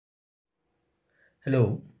Hello,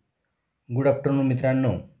 good afternoon मित्रांनो.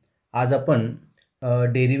 आज आपण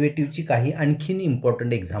डेरिव्हेटिव्हची काही आणखीन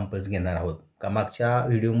इम्पॉर्टंट एक्झाम्पल्स घेणार आहोत. का मागच्या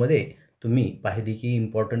व्हिडिओमध्ये तुम्ही पाहिली की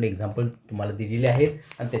इम्पॉर्टंट एक्झाम्पल तुम्हाला दिलेले आहेत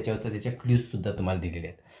आणि त्याच्यावर त्याच्या क्ल्यूजसुद्धा तुम्हाला दिलेले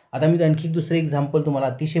आहेत. आता मी आणखी दुसरं एक्झाम्पल तुम्हाला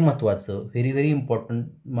अतिशय महत्त्वाचं व्हेरी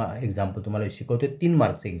इम्पॉर्टंट एक्झाम्पल तुम्हाला शिकवतो. 3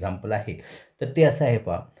 मार्कचं एक्झाम्पल आहे. तर ते असं आहे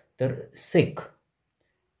पहा. तर सेक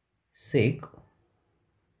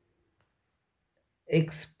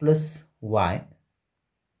x plus y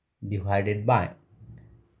divided by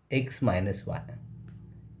x minus y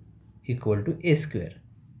equal to a square,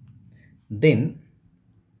 then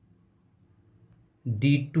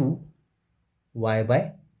d2 y by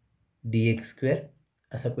dx square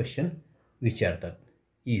असा क्वेश्चन विचारतात.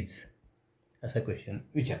 असा क्वेश्चन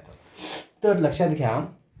विचारतात. तर लक्षात घ्या,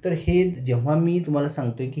 तर हे जेव्हा मी तुम्हाला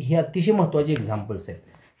सांगतोय की हे अतिशय महत्त्वाचे एक्झाम्पल्स आहेत,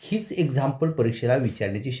 हीच एक्झाम्पल परीक्षेला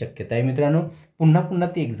विचारण्याची शक्यता आहे मित्रांनो. पुन्हा पुन्हा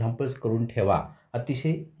ती एक्झाम्पल्स करून ठेवा.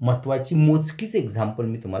 अतिशय महत्त्वाची मोजकीच एक्झाम्पल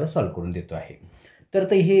मी तुम्हाला सॉल्व करून देतो आहे.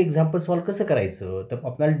 तर हे एक्झाम्पल सॉल्व कसं करायचं, तर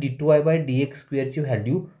आपल्याला d2y bye dx स्क्वेअरची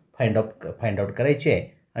value find out करायची आहे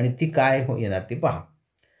आणि ती काय येणार ते पहा.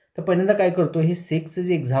 तर पहिल्यांदा काय करतो, हे सेकचं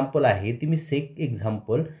जे एक्झाम्पल आहे ती सेक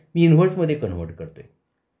एक्झाम्पल मी इन्व्हर्समध्ये कन्व्हर्ट करतोय.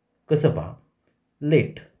 कसं पहा,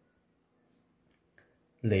 लेट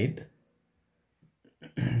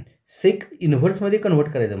सेक इन्व्हर्समध्ये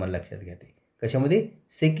कन्व्हर्ट करायचं मला लक्षात घ्या. ते कशामध्ये,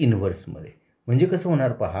 सेक इन्व्हर्समध्ये. म्हणजे कसं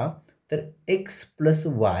होणार पहा, तर x plus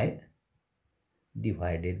y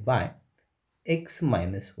divided by x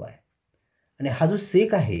minus Y, आणि हा जो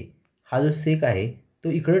सेक आहे तो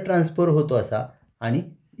इकडे ट्रान्सफर होतो असा आणि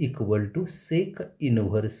equal to sec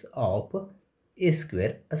inverse of A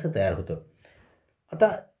square असं तयार होतं.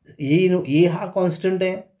 आता ए हा कॉन्स्टंट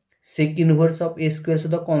आहे, सेक इन्व्हर्स ऑफ ए स्क्वेअर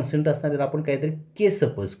सुद्धा कॉन्स्टंट असणार. त्याला आपण काहीतरी के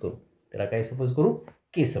सपोज करू.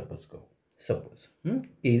 के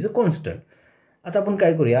इज अ कॉन्स्टंट. आता आपण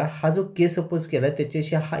काय करूया, हा जो के सपोज केला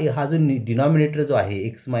त्याच्याशी हा जो डिनॉमिनेटर जो आहे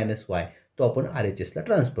एक्स मायनस वाय तो आपण RHSला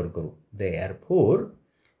ट्रान्सफर करू. Therefore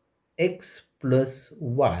x plus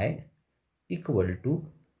y equal to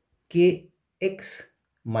K x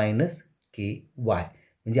minus K Y.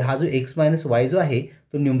 म्हणजे हा जो एक्स मायनस वाय जो आहे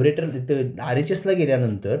तो न्यूमरेटर RHSला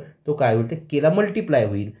गेल्यानंतर तो काय होईल, तर केला मल्टिप्लाय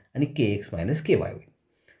होईल आणि के एक्स मायनस के वाय होईल.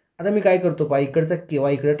 आता मी काय करतो पहा, इकडचा के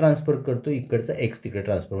वाय इकडे ट्रान्सफर करतो, इकडचा एक्स तिकडे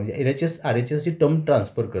ट्रान्सफर, म्हणजे RHSची टर्म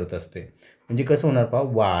ट्रान्सफर करत असते. म्हणजे कसं होणार पहा,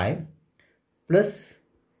 Y plus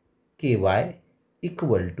K y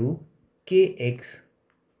equal to K x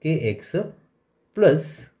plus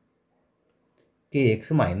K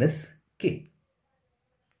x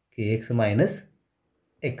minus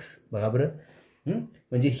x. बघा बरं,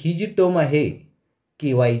 म्हणजे ही जी टर्म आहे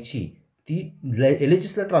के वायची ती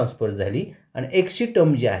LHSला ट्रान्सफर झाली आणि एक्सची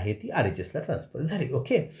टर्म जी आहे ती RHSला ट्रान्सफर झाली.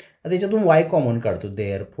 ओके, आता त्याच्यातून वाय कॉमन काढतो.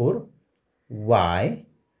 देअरफॉर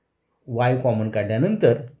वाय कॉमन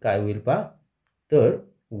काढल्यानंतर काय होईल पहा, तर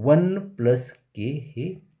 1 प्लस के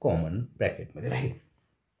हे कॉमन ब्रॅकेटमध्ये राहील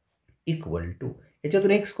इक्वल टू,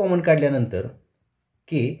 याच्यातून एक्स कॉमन काढल्यानंतर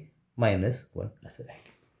के मायनस 1 असं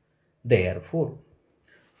राहील. देअरफॉर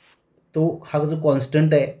तो हा जो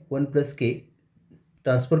कॉन्स्टंट आहे 1 प्लस के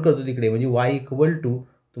ट्रान्सफर करतो तिकडे, म्हणजे वाय इक्वल टू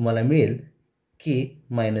तुम्हाला मिळेल के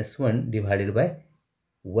minus 1 divided by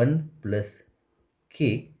 1 plus K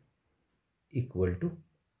equal to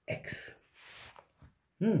x.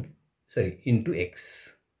 Into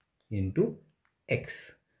x.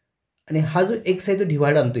 आणि हा जो एक्स आहे तो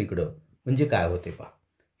डिव्हाइड आणतो इकडं, म्हणजे काय होते पहा,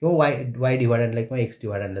 किंवा वाय डिव्हाइड आणला किंवा एक्स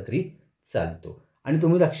डिव्हाइड आणला तरी चालतो. आणि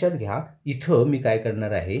तुम्ही लक्षात घ्या, इथं मी काय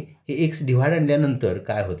करणार आहे, हे एक्स डिव्हाइड आणल्यानंतर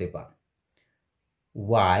काय होते पहा,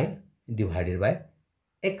 Y divided by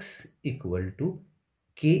x equal to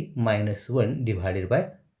K minus 1 divided by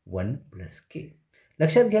 1 plus के.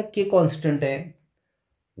 लक्षात घ्या, के कॉन्स्टंट आहे,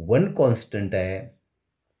 1 कॉन्स्टंट आहे.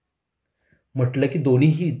 म्हटलं की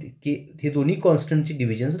हे दोन्ही कॉन्स्टंटची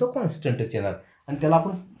डिव्हिजन सुद्धा कॉन्स्टंटच येणार. आणि त्याला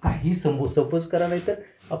आपण काही सपोज करा, नाही तर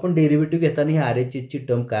आपण डेरिव्हेटिव्ह घेताना ही RHSची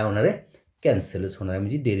टर्म काय होणार आहे, कॅन्सलच होणार आहे.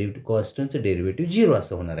 म्हणजे कॉन्स्टंटचं डेरिव्हेटिव्ह 0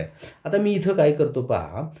 असं होणार आहे. आता मी इथं काय करतो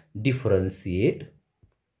पहा, differentiate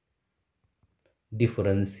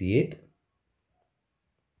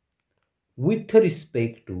with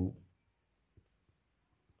respect to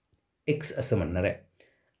x असं म्हणणार आहे.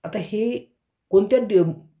 आता हे कोणत्या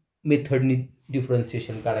मेथडनी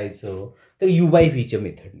डिफरन्शिएशन काढायचं, तर U/Vच्या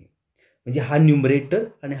मेथडनी. म्हणजे हा न्यूमरेटर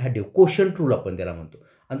आणि हा कोशंट रूल आपण त्याला म्हणतो.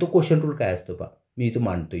 आणि तो कोशंट रूल काय असतो पहा, मी इथं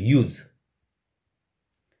मांडतो. Use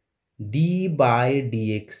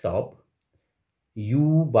d/dx of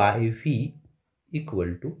U/V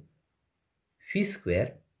equal to fee square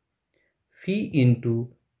fee into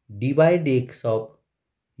d/dx of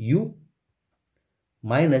U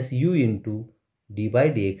minus U into D bye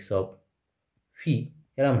D x of fee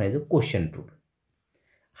याला म्हणायचं कोशंट रूल.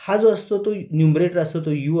 हा जो असतो तो न्यूमरेटर असतो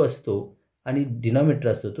तो यू असतो आणि डिनॉमिनेटर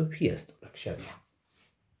असतो तो फी असतो, लक्षात घ्या.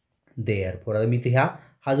 देअरफॉर आता मी इथे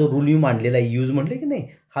हा जो रूल मी मांडलेला आहे, यूज म्हटलं की नाही,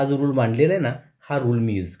 हा जो रूल मांडलेला आहे ना, हा रूल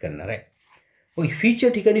मी यूज करणार आहे. मग फीच्या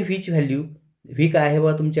ठिकाणी फीची व्हॅल्यू, व्ही काय आहे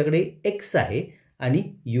बघा तुमच्याकडे, एक्स आहे आणि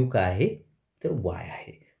यू काय आहे तर वाय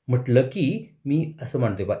आहे. म्हटलं की मी असं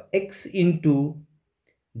म्हणतोय बा x into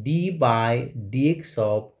D bye D x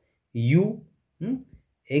of you,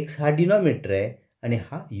 x हा डिनॉमिनेटर आहे आणि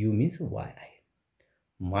हा यू मीन्स वाय आहे,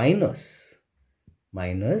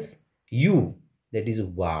 minus U that is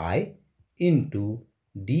y into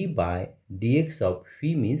d by dx of phi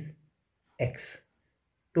means x,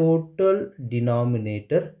 total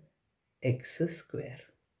denominator x square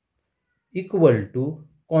equal to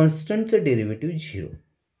कॉन्स्टंटचं derivative 0.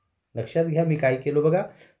 लक्षात घ्या मी काय केलं बघा,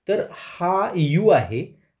 तर हा यू आहे,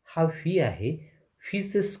 हा फी आहे,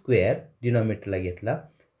 फीचं स्क्वेअर डिनॉमिनेटरला घेतला,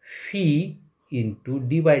 fee into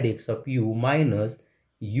D bye D x of u minus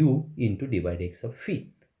U into D bye D x of fee.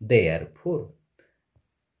 Therefore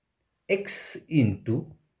x into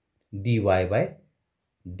dy by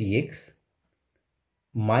dx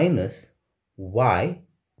minus y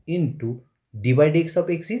into dy by dx of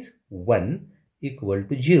x is 1 equal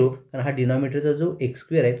to 0, कारण हा डिनॉमिनेटरचा जो x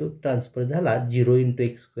square आहे तो transfer झाला, 0 into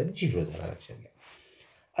x square 0 झाला, लक्षात घ्या.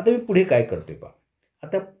 आता मी पुढे काय करतोय पहा,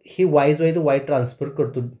 आता हे वाय जो आहे तो वाय ट्रान्सफर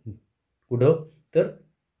करतो कुठं तर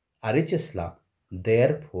R H एसला.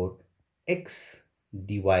 Therefore x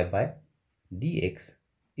D y by D x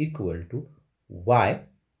equal to Y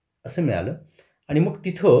असं मिळालं. आणि मग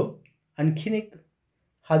तिथं आणखीन एक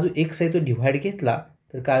हा जो एक्स आहे तो डिव्हाइड घेतला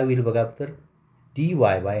तर काय होईल बघा, तर D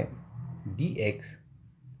y by D x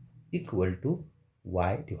equal to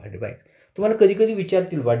Y divided by x. तुम्हाला कधी कधी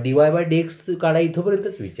विचारतील बा D y by D x काढा,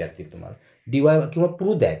 इथंपर्यंतच विचारतील तुम्हाला, डी वाय किंवा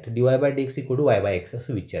prove that D y by D x equal to y by x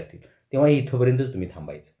असं विचारतील, तेव्हा इथंपर्यंतच तुम्ही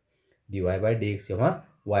थांबायचं. D y by D x जेव्हा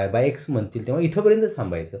वाय बाय एक्स म्हणतील तेव्हा इथंपर्यंतच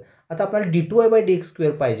थांबायचं. आता आपल्याला D to y by D x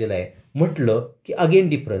square पाहिजेला आहे म्हटलं की again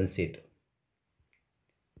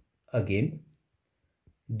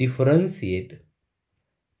differentiate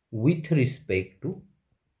with respect to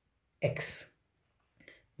x.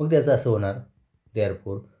 मग त्याचं असं होणार,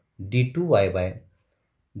 therefore D to y by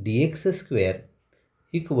D x square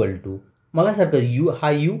equal to मगासारखं you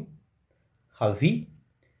हा व्ही,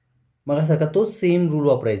 मगासारखा तोच सेम रूल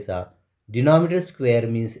वापरायचा, denominator square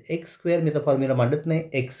means x square, मी तर फॉर्म्युला मांडत नाही,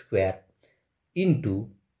 x square into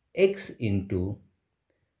x into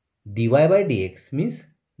D y by D x means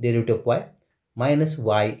derivative of y minus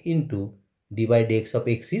Y into D bye D x of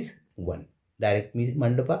x is 1. Direct मी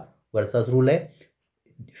मांडलं पहा, वरचाच rule आहे.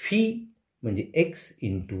 Fee म्हणजे x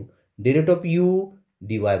into derivative of U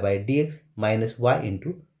D y by D x minus Y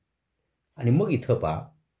into, आणि मग इथं पहा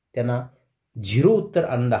त्यांना 0 उत्तर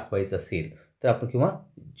आणून दाखवायचं असेल तर आपण किंवा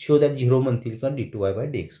शो दॅट 0 म्हणतील किंवा D to y by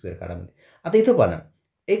D x square काढा म्हणते. आता इथं पहा ना,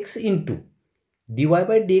 x into D y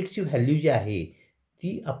by D एक्सची value जी आहे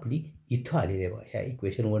ती आपली इथं आलेली आहे. ह्या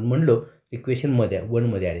इक्वेशन 1 म्हणलो, इक्वेशन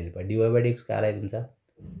 1मध्ये आलेली पहा, D y by D x काय आला आहे तुमचा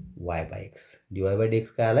y by x, D y by D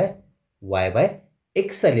x काय आला आहे वाय बाय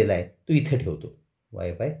एक्स आलेला आहे, तो इथे ठेवतो,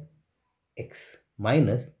 y by x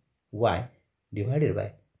minus Y divided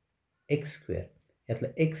by x square. यातला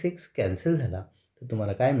एक्स कॅन्सल झाला तर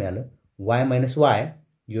तुम्हाला काय मिळालं, y minus Y,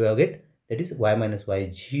 you have get that is y minus Y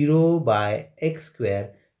 0 bye x square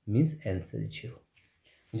means answer 0.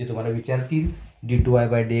 म्हणजे तुम्हाला विचारतील D to y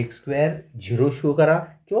by D x square 0 show करा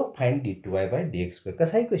किंवा find D to y by D x square,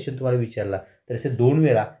 कसाही question तुम्हाला विचारला तर असे 2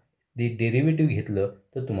 वेळा डेरिव्हेटिव्ह घेतलं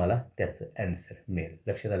तर तुम्हाला त्याचं ॲन्सर मिळेल.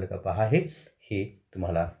 लक्षात आलं का पहा, हे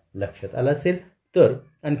तुम्हाला लक्षात आलं असेल तर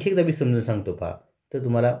आणखी एकदा मी समजून सांगतो पहा, तर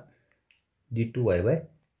तुम्हाला D to y by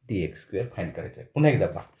D x square find करायचं आहे. पुन्हा एकदा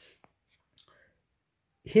पहा,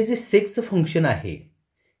 हे जे सेकचं फंक्शन आहे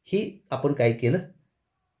हे आपण काय केलं,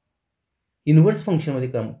 इन्व्हर्स फंक्शनमध्ये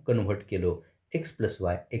कन्व्हर्ट केलो, x plus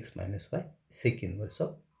y x minus Y sec inverse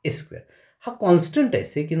of A square. हा कॉन्स्टंट आहे,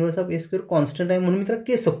 सेक inverse of A square constant आहे म्हणून मी त्याला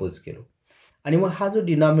के सपोज केलो, आणि मग हा जो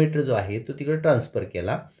डिनॉमिनेटर जो आहे तो तिकडे ट्रान्सफर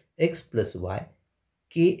केला, एक्स प्लस वाय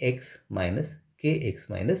के एक्स मायनस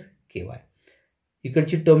के वाय.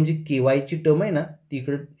 इकडची टर्म जी के वायची टर्म आहे ना ती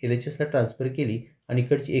इकडं एल एच एसला ट्रान्सफर केली आणि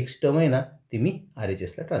इकडची एक्स टर्म आहे ना ती मी आर एच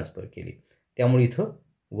एसला ट्रान्सफर केली. त्यामुळे इथं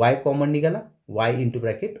वाय कॉमन निघाला, Y into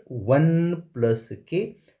bracket 1 plus K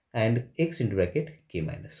and x into bracket K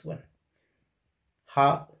minus 1.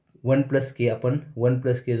 हा 1 प्लस के, आपण 1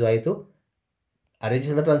 प्लस के जो आहे तो आर एच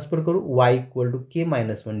एसला ट्रान्सफर करू, y equal to K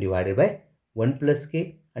minus 1 divided by 1 plus के,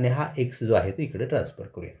 आणि हा एक्स जो आहे तो इकडे ट्रान्सफर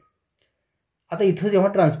करूया. आता इथं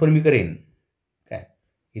जेव्हा ट्रान्सफर मी करेन, काय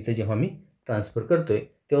इथं जेव्हा मी ट्रान्सफर करतोय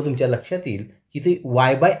तेव्हा तुमच्या लक्षात येईल की ते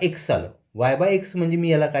y/x आलं. y/x म्हणजे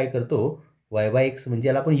मी याला काय करतो, y/x म्हणजे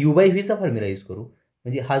याला आपण u/vचा फॉर्म्युला यूज करू.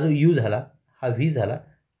 म्हणजे हा जो u झाला, हा v झाला,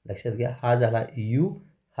 लक्षात घ्या, हा झाला u,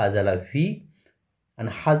 हा झाला v, आणि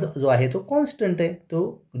हा जो आहे तो कॉन्स्टंट आहे,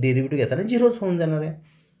 तो डेरिव्हेटिव्ह घेताना झिरोच होऊन जाणार आहे.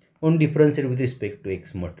 म्हणून differentiate with respect to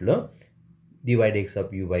x म्हटलं d/dx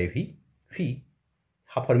ऑफ u/v, v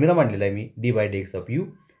हा फॉर्म्युला मांडलेला आहे मी, d/dx of u,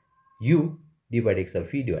 d/dx of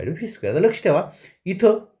v divide V square. आता लक्ष ठेवा,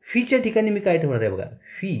 इथं फीच्या ठिकाणी मी काय ठेवणार आहे बघा,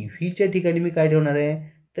 फीच्या ठिकाणी मी काय ठेवणार आहे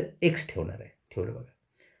तर एक्स ठेवणार आहे, ठेवलं बघा.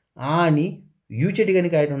 आणि यूच्या ठिकाणी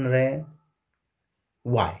काय ठेवणार आहे,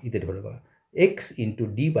 वाय इथे ठेवलं बघा, x into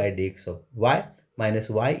d/dx of y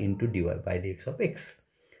minus Y into d/dx of x.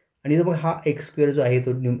 आणि इथं बघा हा एक्स स्क्वेअर जो आहे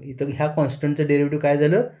तो इथं ह्या कॉन्स्टंटचं डेरिव्हेटिव्ह काय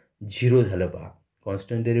झालं, झिरो झालं पहा,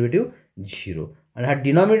 कॉन्स्टंट डेरिव्हेटिव्ह झिरो. आणि हा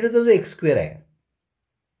डिनॉमिनेटरचा जो एक्स स्क्वेअर आहे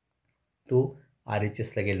तो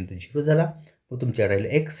RHSला गेल्यानंतर झिरो झाला. मग तुमच्याकडे राहिलं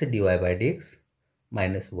x dy/dx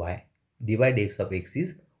minus Y dy/dx of x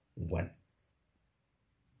is 1.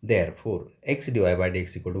 Therefore x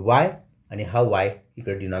dy/dx equal to Y, आणि हा वाय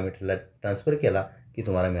इकडे डिनॉमिनेटरला ट्रान्सफर केला की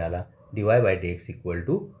तुम्हाला मिळाला dy/dx इक्वल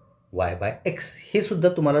टू y/x. हे सुद्धा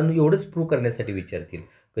तुम्हाला एवढंच प्रूव्ह करण्यासाठी विचारतील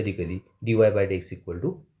कधी कधी, dy/dx इक्वल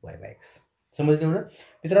टू y/x. समजलं एवढं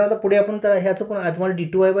मित्रांनो. आता पुढे आपण तर ह्याचं पण तुम्हाला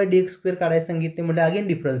d2y/dx स्क्वेअर काढायला सांगितले, म्हणजे again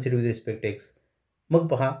differentiate with respect x. मग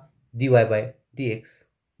पहा dy/dx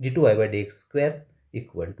d2y/dx square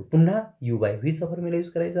equal to पुन्हा u/vचा फॉर्म्युला यूज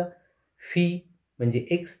करायचा, फी म्हणजे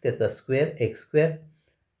एक्स त्याचा square x square,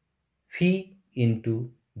 fee into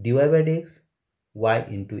dy/dx Y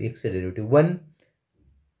into एक्सचं derivative 1.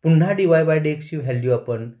 पुन्हा dy/dxची व्हॅल्यू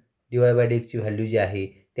आपण dy/dxची व्हॅल्यू जी आहे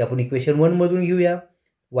ती आपण इक्वेशन 1 मधून घेऊया.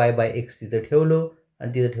 y/x तिथं ठेवलं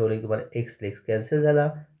आणि तिथं ठेवलं की तुम्हाला एक्स कॅन्सल झाला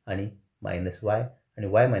आणि मायनस वाय, आणि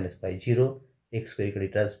y minus Y zero, x स्क्वेअरकडे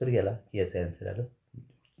transfer केला की याचं आन्सर आलं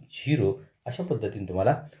झिरो. अशा पद्धतीने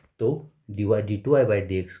तुम्हाला तो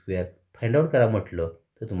d2y/dx स्क्वेअर फाइंड आउट करा म्हटलं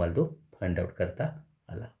तर तुम्हाला तो फाइंड आउट करता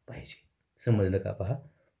आला पाहिजे. समजलं का पहा.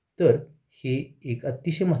 तर हे एक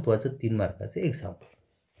अतिशय महत्त्वाचं 3 मार्काचं एक्झाम्पल.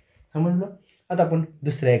 समजलं. आता आपण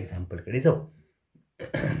दुसऱ्या एक्झाम्पलकडे जाऊ.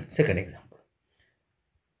 Second example,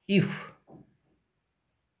 if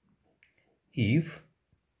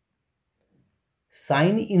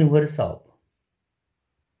sin inverse of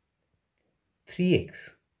 3x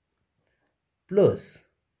plus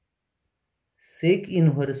sec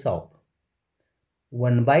inverse of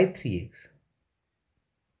 1/3x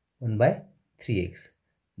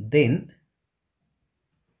then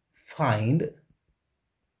find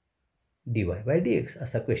dy/dx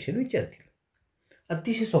असा क्वेश्चन विचारतील.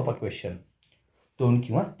 अतिशय सोपा क्वेश्चन, 2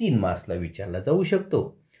 किंवा 3 मार्क्सला विचारला जाऊ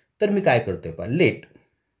शकतो. तर मी काय करतोय पहा, लेट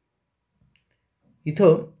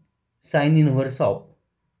इथं sign inverse of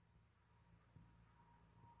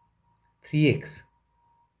 3x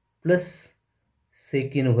plus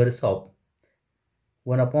sec inverse of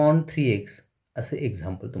 1/3x असं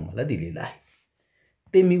एक्झाम्पल तुम्हाला दिलेलं आहे,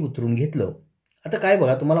 ते मी उतरून घेतलं. आता काय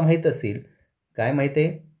बघा, तुम्हाला माहीत असेल, काय माहीत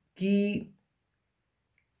आहे की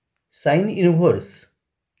साइन इनव्हर्स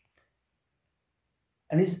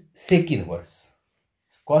आणि सेक इनव्हर्स,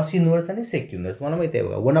 कॉस इनव्हर्स आणि सेक इनव्हर्स तुम्हाला माहिती आहे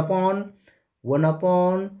बघा.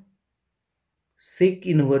 1/1 सेक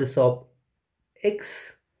inverse of x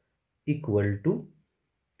equal to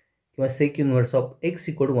किंवा सेक inverse of x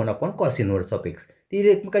equal to 1/, cos inverse of x. ते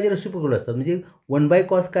एकमेकाचे रेसिप्रोकल असतात. म्हणजे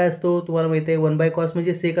 1/cos काय असतो तुम्हाला माहिती आहे, 1/cos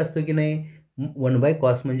म्हणजे सेक असतो की नाही,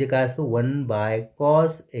 1/cos म्हणजे काय असतो,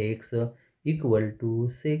 1/cos x equal to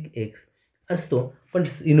sec x असतो. पण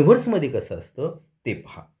इनव्हर्समध्ये कसं असतं ते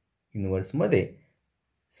पहा. इनव्हर्समध्ये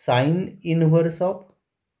sign inverse of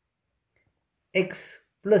x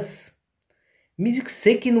plus, मी जे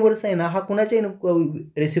सेक इनव्हर्स आहे ना, हा कुणाच्या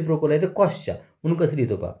रेसिप्रोकल आहे तर कॉसच्या, म्हणून कसं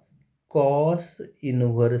लिहितो पहा, कॉस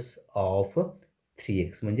इनव्हर्स ऑफ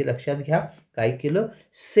 3x. म्हणजे लक्षात घ्या काय केलं,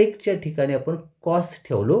 सेकच्या ठिकाणी आपण कॉस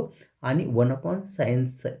ठेवलो आणि 1/sin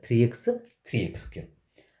 3x केलं.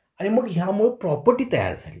 आणि मग ह्यामुळे प्रॉपर्टी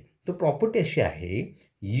तयार झाली. तर प्रॉपर्टी अशी आहे,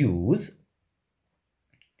 use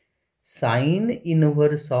sign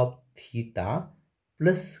inverse of theta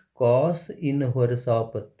plus cos inverse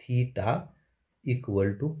of theta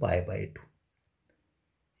equal to π/2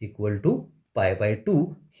 equal to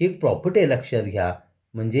π/2 ही एक प्रॉपर्टी आहे, लक्षात घ्या.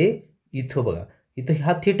 म्हणजे इथं बघा, इथं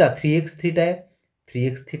हा थीटा 3x थीटा आहे,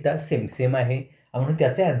 3x थीटा सेम आहे, म्हणून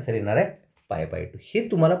त्याचा आन्सर येणार आहे π/2. हे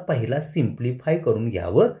तुम्हाला पहिला सिम्प्लिफाय करून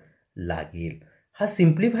घ्यावं लागेल. हा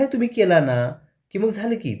सिम्प्लिफाय तुम्ही केला ना की मग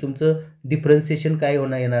झालं की तुमचं डिफरन्शिएशन काय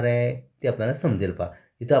होणार येणार आहे ते आपल्याला समजेल पहा.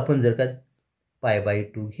 इथं आपण जर का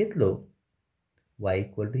π/2 घेतलो, y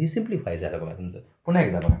equal to he simplify झालं बघा तुमचं. पुन्हा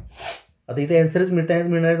एकदा बघा, आता इथे आन्सरच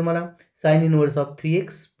मिळणार आहे तुम्हाला. Sine inverse of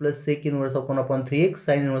 3x plus sec inverse of 1/3x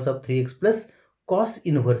sine inverse of 3x plus cos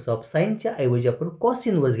inverse of. साईनच्या ऐवजी आपण कॉस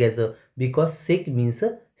इनवर्स घ्यायचं, बिकॉज सेक मीन्स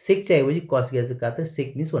सेकच्या ऐवजी कॉस घ्यायचं. का तर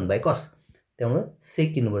सेक मीन्स 1/cos. त्यामुळे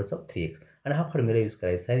सेक इनवर्स ऑफ 3x आणि हा फॉर्म्युला यूज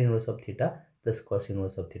करायचा. Sine inverse of theta plus cos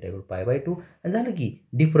inverse of theta equal π/2. आणि झालं की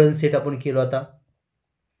डिफरन्शिएट आपण केलो आता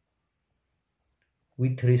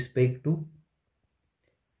with respect to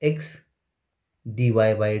x dy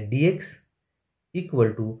bye dx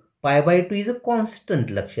equal to π/2 is a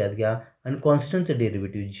constant. लक्षात घ्या, आणि कॉन्स्टंटचं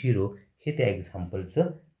डेरिव्हेटिव्ह 0. हे त्या एक्झाम्पलचं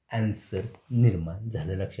ॲन्सर निर्माण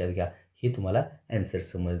झालं. लक्षात घ्या, हे तुम्हाला ॲन्सर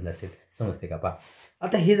समजलं असेल. समजते का पहा.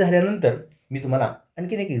 आता हे झाल्यानंतर मी तुम्हाला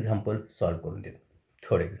आणखीन एक एक्झाम्पल सॉल्व करून देतो.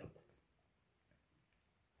 Third example.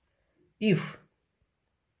 If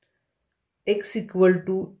x equal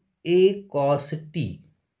to a cos t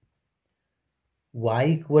y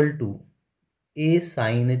equal to a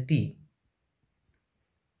sin t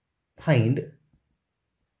find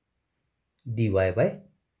dy bye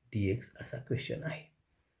dx असा क्वेश्चन आहे.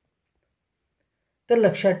 तर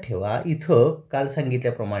लक्षात ठेवा, इथं काल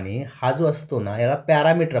सांगितल्याप्रमाणे हा जो असतो ना, याला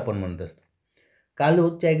पॅरामीटर आपण म्हणत असतो.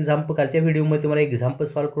 कालच्या व्हिडिओमध्ये तुम्हाला एक्झाम्पल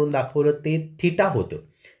सॉल्व करून दाखवलं ते थिटा होतं.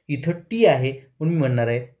 इथं टी आहे म्हणून मी म्हणणार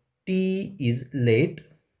आहे T is late,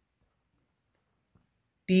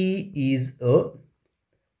 T is a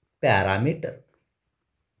parameter.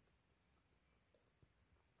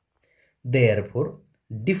 Therefore,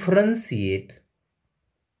 differentiate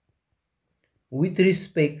with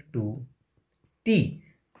respect to t.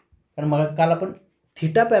 कारण मला काल आपण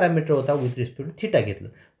थिटा पॅरामीटर होता, विथ रिस्पेक्ट टू थिटा घेतलं.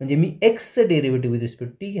 म्हणजे मी एक्सचं derivative with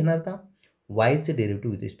respect to T घेणार का, वायचं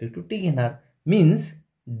derivative with respect to T घेणार. Means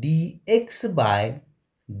dx bye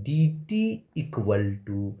dt equal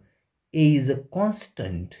to a is a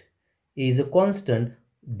constant. a is a constant.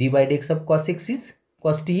 D bye dx of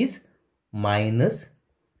cos t is minus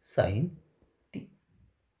sign T.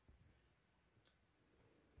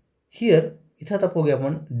 Here इथं आता बघूया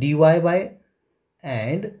आपण dy bye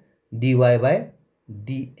and dy bye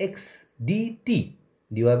dx dt.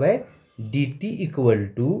 dy bye dt equal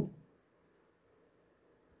to,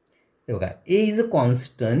 हे बघा, a is a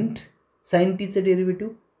constant, sign टीचं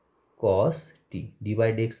derivative cos T. D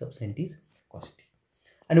bye dx of sine T is cos T.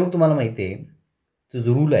 आणि मग तुम्हाला माहिती आहे तो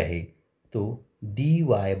जो रूल आहे तो dy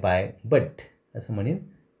बाय बट असं म्हणेन,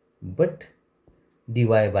 but dy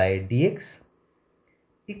by dx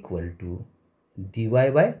equal to dy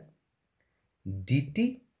by dt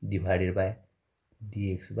divided by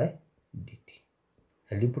dx by dt.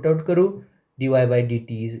 Value put out करू. dy by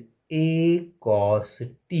dt is a cos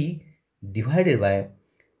t divided by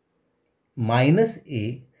minus a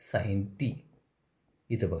sin t.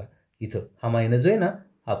 इथं बघा, इथं हा minus जो आहे ना,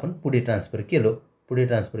 आपण पुढे ट्रान्सफर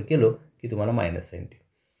केलो की तुम्हाला मायनस साइन टी.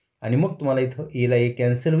 आणि मग तुम्हाला इथं एला ए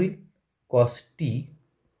कॅन्सल होईल, cos T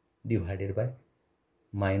divided by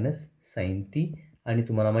minus sign T. आणि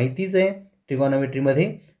तुम्हाला माहितीच आहे ट्रिगोनॉमेट्रीमध्ये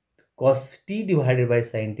cos T divided by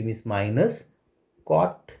sine T means minus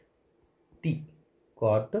cot T.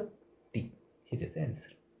 हे त्याचं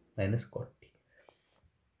ॲन्सर, मायनस कॉट टी.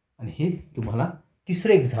 आणि हे तुम्हाला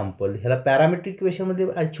तिसरं एक्झाम्पल, ह्याला पॅरामेट्रिक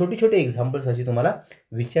इक्वेशनमध्ये छोटे एक्झाम्पल्स असे तुम्हाला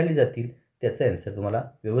विचारले जातील. त्याचा ॲन्सर तुम्हाला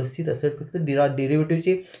व्यवस्थित असेल. फक्त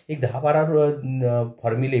डेरिव्हेटिव्हचे एक 10-12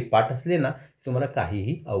 फॉर्म्युले पाठ असले ना, तुम्हाला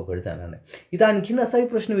काहीही अवघड जाणार नाही. इथं आणखीन असाही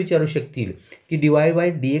प्रश्न विचारू शकतील की dy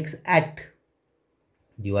bye dx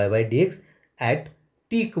at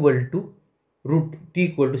T equal to route T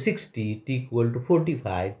equal to 60, T equal to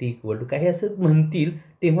 45, T equal to काही असं म्हणतील,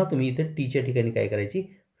 तेव्हा तुम्ही इथं टीच्या ठिकाणी काय करायची,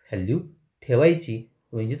 व्हॅल्यू ठेवायची,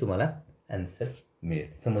 म्हणजे तुम्हाला ॲन्सर मिळेल.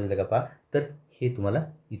 समजलं का पहा. तर हे तुम्हाला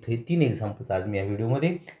इथे 3 एक्झाम्पल्स आज मी या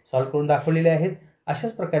व्हिडिओमध्ये सॉल्व करून दाखवलेले आहेत.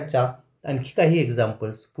 अशाच प्रकारच्या आणखी काही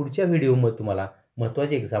एक्झाम्पल्स पुढच्या व्हिडिओमध्ये तुम्हाला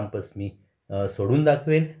महत्त्वाचे एक्झाम्पल्स मी सोडून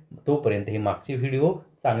दाखवेन. तोपर्यंत हे मागचे व्हिडिओ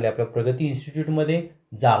चांगले आपल्या प्रगती इन्स्टिट्यूटमध्ये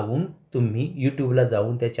जाऊन तुम्ही यूट्यूबला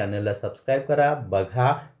जाऊन त्या चॅनलला सबस्क्राईब करा,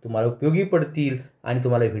 बघा, तुम्हाला उपयोगी पडतील. आणि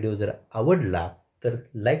तुम्हाला व्हिडिओ जर आवडला तर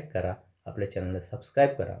लाईक करा, आपल्या चॅनलला सबस्क्राईब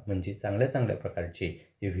करा, म्हणजे चांगल्या प्रकारचे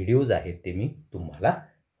जे व्हिडिओज आहेत ते मी तुम्हाला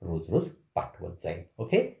रोज पाठवत जाईल.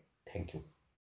 Okay, thank you.